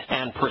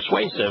 and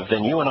persuasive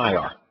than you and I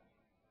are.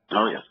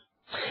 Oh, yes.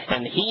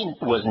 And he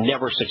was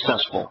never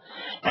successful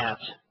at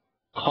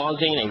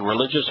causing a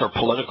religious or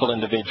political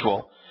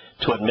individual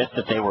to admit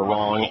that they were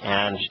wrong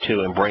and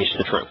to embrace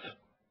the truth.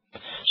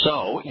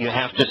 So you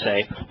have to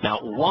say, now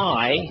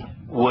why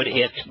would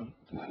it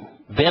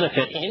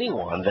benefit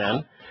anyone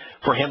then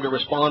for him to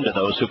respond to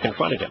those who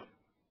confronted him?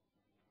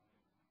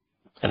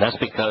 And that's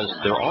because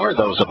there are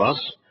those of us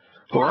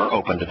who are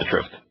open to the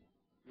truth,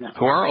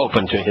 who are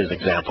open to his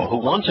example, who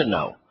want to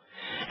know.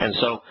 And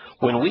so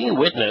when we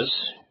witness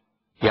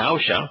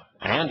Yahusha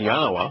and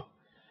Yahowah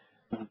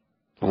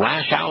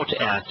lash out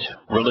at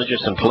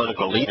religious and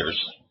political leaders,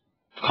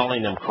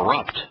 calling them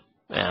corrupt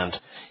and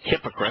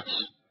hypocrites,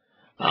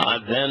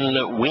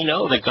 then we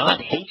know that God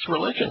hates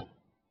religion.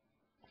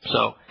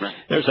 So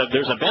there's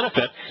a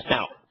benefit.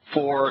 Now,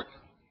 for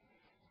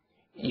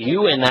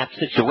you in that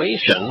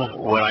situation,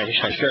 what I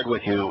shared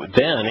with you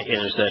then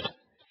is that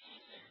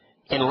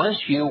unless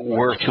you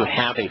were to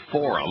have a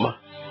forum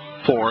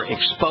for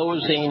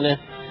exposing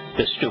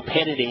the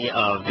stupidity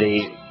of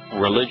the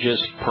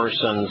religious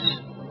person's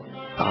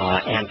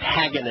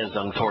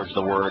antagonism towards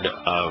the word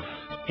of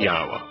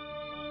Yahowah,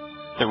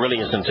 there really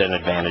isn't an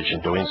advantage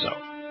in doing so.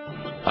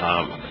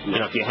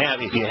 If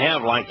you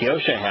have, like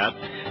Yosha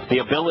had, the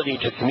ability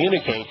to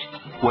communicate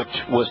what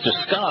was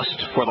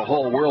discussed for the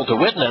whole world to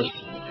witness,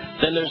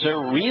 then there's a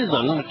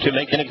reason to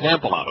make an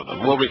example out of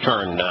them. We'll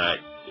return,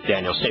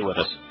 Daniel, stay with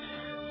us,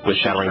 with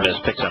Shattering Myths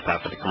picks up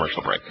after the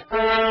commercial break.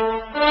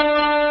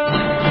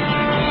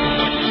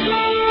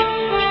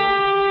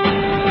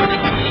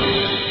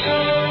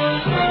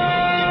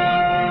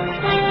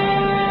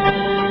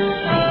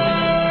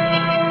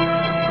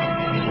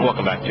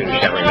 Welcome back to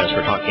Shattering Myths.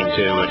 We're talking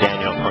to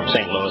Daniel from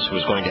St. Louis,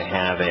 who's going to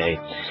have a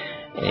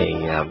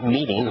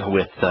meeting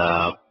with,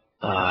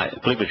 I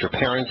believe it's your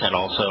parents, and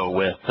also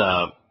with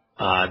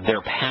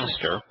their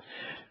pastor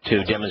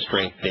to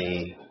demonstrate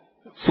the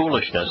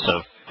foolishness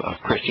of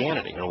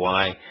Christianity and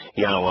why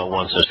Yahowah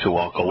wants us to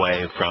walk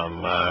away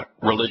from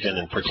religion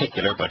in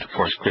particular, but of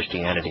course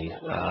Christianity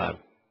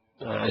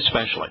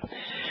especially.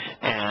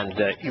 And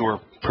you were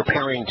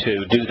preparing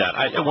to do that.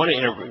 I want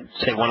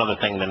to say one other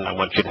thing, then I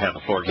want you to have the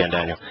floor again,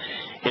 Daniel,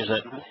 is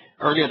that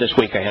earlier this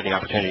week I had the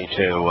opportunity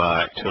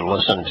to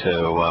listen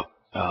to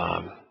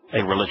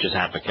a religious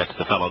advocate,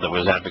 the fellow that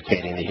was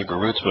advocating the Hebrew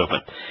Roots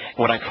movement.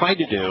 What I tried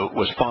to do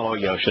was follow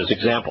Yosha's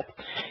example.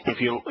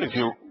 If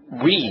you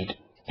read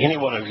any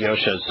one of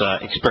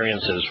Yosha's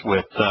experiences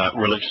with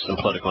religious and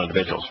political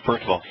individuals,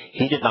 first of all,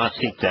 he did not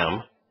seek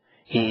them.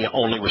 He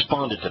only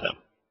responded to them.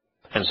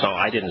 And so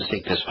I didn't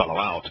seek this fellow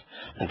out.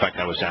 In fact,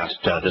 I was asked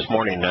this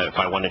morning if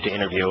I wanted to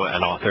interview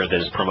an author that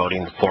is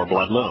promoting 4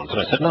 blood moons. And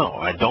I said, no,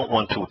 I don't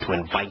want to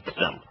invite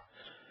them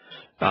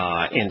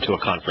into a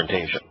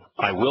confrontation.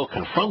 I will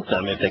confront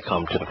them if they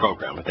come to the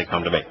program, if they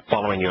come to me,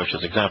 following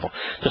Yosha's example.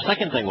 The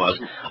second thing was,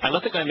 I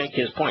let the guy make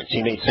his points.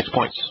 He made 6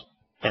 points.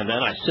 And then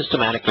I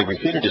systematically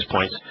refuted his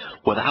points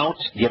without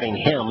giving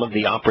him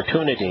the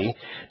opportunity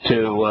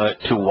to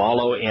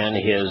wallow in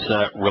his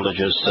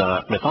religious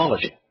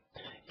mythology.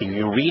 If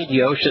you read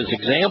Yosha's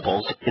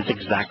examples, it's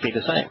exactly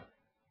the same.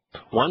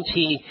 Once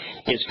he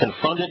is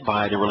confronted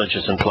by the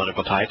religious and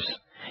political types,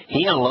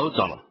 he unloads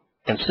on them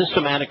and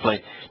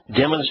systematically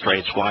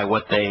demonstrates why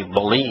what they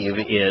believe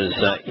is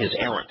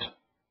errant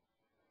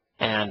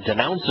and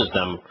denounces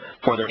them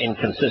for their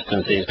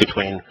inconsistencies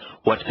between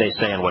what they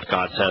say and what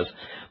God says,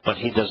 but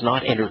he does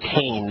not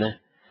entertain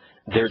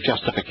their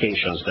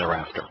justifications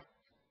thereafter.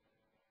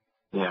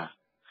 Yeah.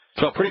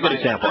 So a pretty good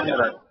example.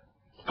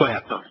 Go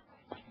ahead.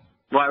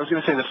 Well, I was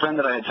going to say the friend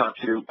that I had talked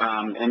to,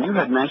 and you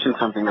had mentioned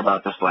something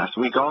about this last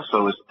week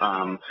also, is,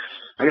 I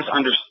guess,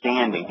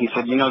 understanding. He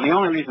said, the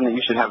only reason that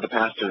you should have the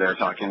pastor there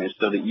talking is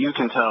so that you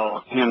can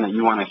tell him that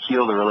you want to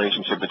heal the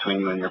relationship between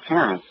you and your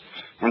parents,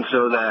 and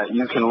so that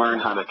you can learn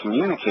how to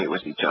communicate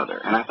with each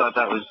other. And I thought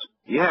that was,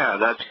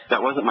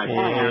 that wasn't my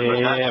plan, but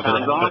that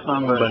sounds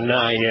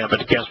awesome.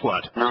 But guess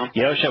what? No?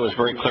 Yosha was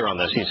very clear on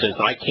this. He says,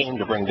 I came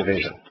to bring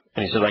division.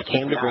 And he says, I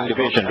came to bring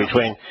division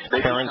between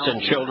parents and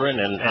children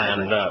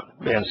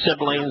and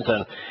siblings.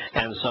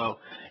 And so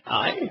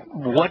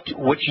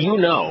what you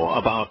know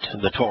about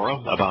the Torah,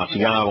 about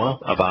Yahowah,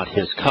 about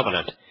his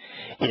covenant,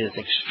 is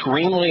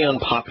extremely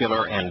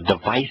unpopular and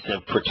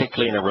divisive,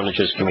 particularly in a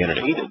religious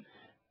community.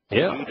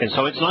 Yeah, and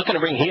so it's not going to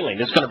bring healing.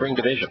 It's going to bring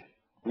division.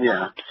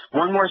 Yeah.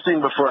 One more thing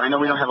before, I know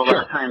we don't have a lot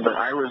of time, but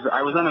I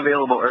was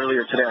unavailable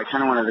earlier today. I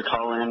kind of wanted to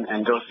call in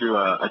and go through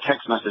a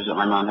text message that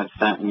my mom had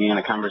sent me and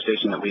a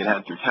conversation that we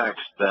had through text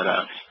that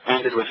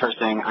ended with her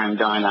saying, I'm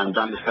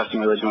done discussing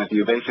religion with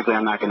you. Basically,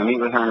 I'm not going to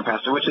meet with her and her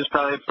pastor, which is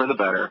probably for the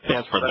better.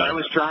 Yeah, for the better. I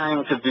was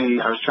trying to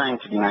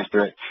be nice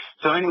to it.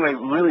 So anyway,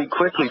 really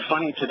quickly,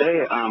 funny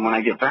today, when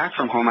I get back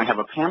from home, I have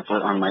a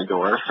pamphlet on my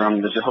door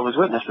from the Jehovah's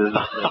Witnesses.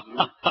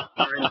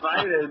 We're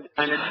invited,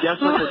 and guess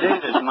what the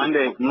date is?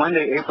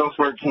 Monday, April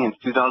 14th,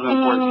 2014.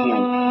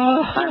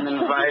 I'm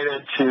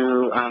invited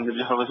to the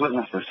Jehovah's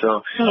Witnesses.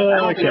 So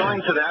I won't be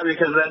going to that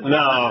because that's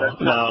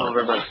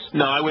over. But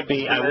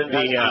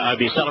I'd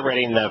be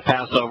celebrating the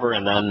Passover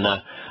and then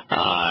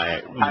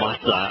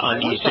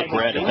unyeasted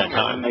bread at that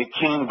time. They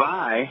came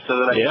by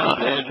so that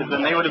because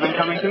then they would have been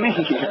coming to me.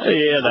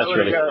 Yeah, that's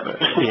really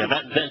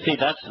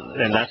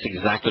that's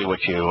exactly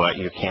what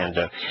you can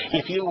do.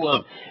 If you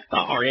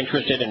are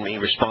interested in me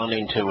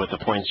responding to the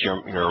points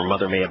your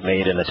mother may have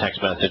made in the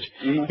text message,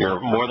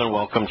 you're more than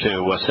welcome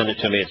to send it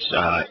to me. It's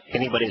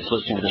anybody that's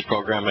listening to this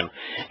program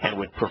and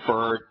would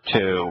prefer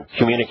to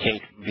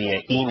communicate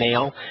via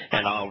email,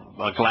 and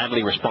I'll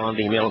gladly respond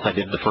to emails. I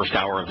did the first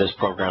hour of this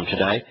program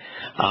today.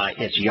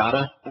 It's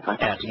yada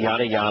at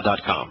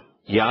yadayah.com.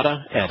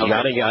 Yada at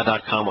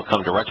yadayah.com will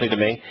come directly to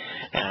me,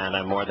 and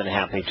I'm more than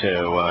happy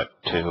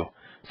to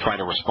try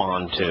to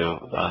respond to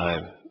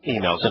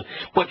emails. And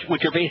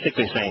what you're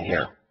basically saying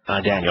here,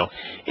 Daniel,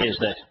 is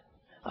that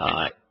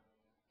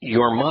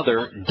your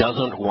mother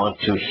doesn't want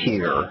to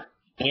hear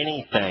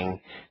anything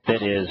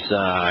that is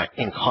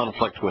in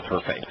conflict with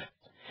her faith,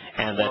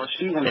 and that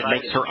it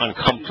makes her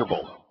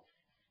uncomfortable.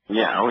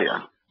 Yeah, oh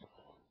yeah.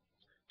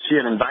 She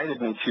had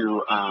invited me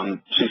to,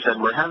 she said,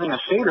 we're having a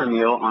Seder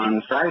meal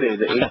on Friday,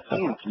 the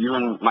 18th. You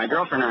and my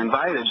girlfriend are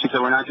invited. She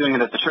said, we're not doing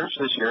it at the church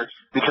this year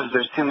because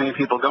there's too many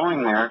people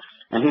going there.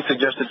 And he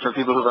suggested for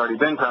people who've already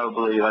been,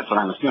 probably, that's what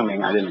I'm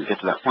assuming, I didn't get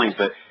to that point,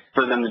 but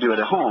for them to do it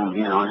at home,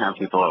 and have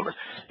people over.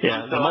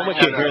 Yeah, the moment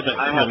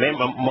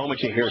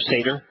you hear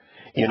Seder,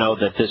 you know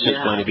that this is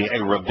going to be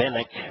a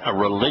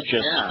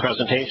religious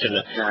presentation.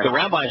 The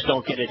rabbis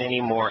don't get it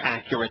any more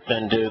accurate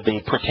than do the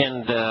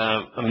pretend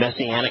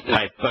messianic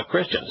type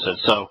Christians. And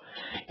so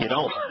you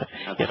don't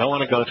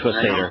want to go to a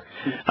Seder.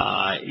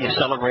 You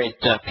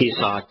celebrate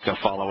Pesach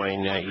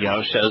following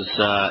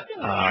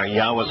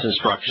Yahowah's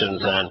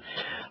instructions, and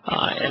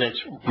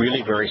it's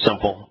really very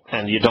simple.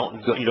 And you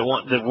don't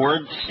want the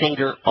word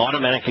Seder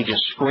automatically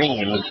just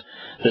screams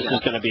this is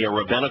going to be a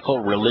rabbinical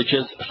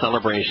religious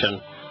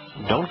celebration.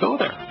 Don't go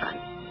there.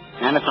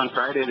 And it's on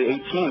Friday the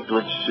 18th,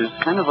 which is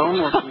kind of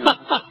almost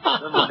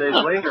several days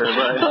later.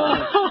 But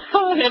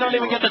they don't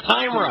even get the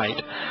time right.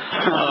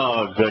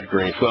 Oh, good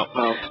grief. Well,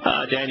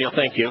 Daniel,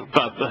 thank you.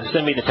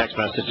 Send me the text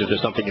message if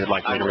there's something you'd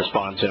like me to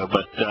respond to.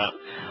 But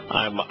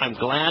I'm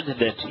glad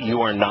that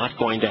you are not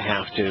going to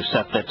have to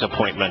set that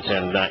appointment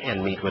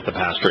and meet with the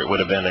pastor. It would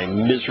have been a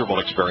miserable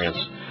experience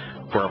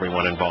for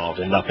everyone involved,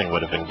 and nothing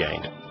would have been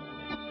gained.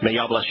 May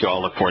God bless you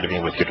all. Look forward to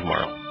being with you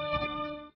tomorrow.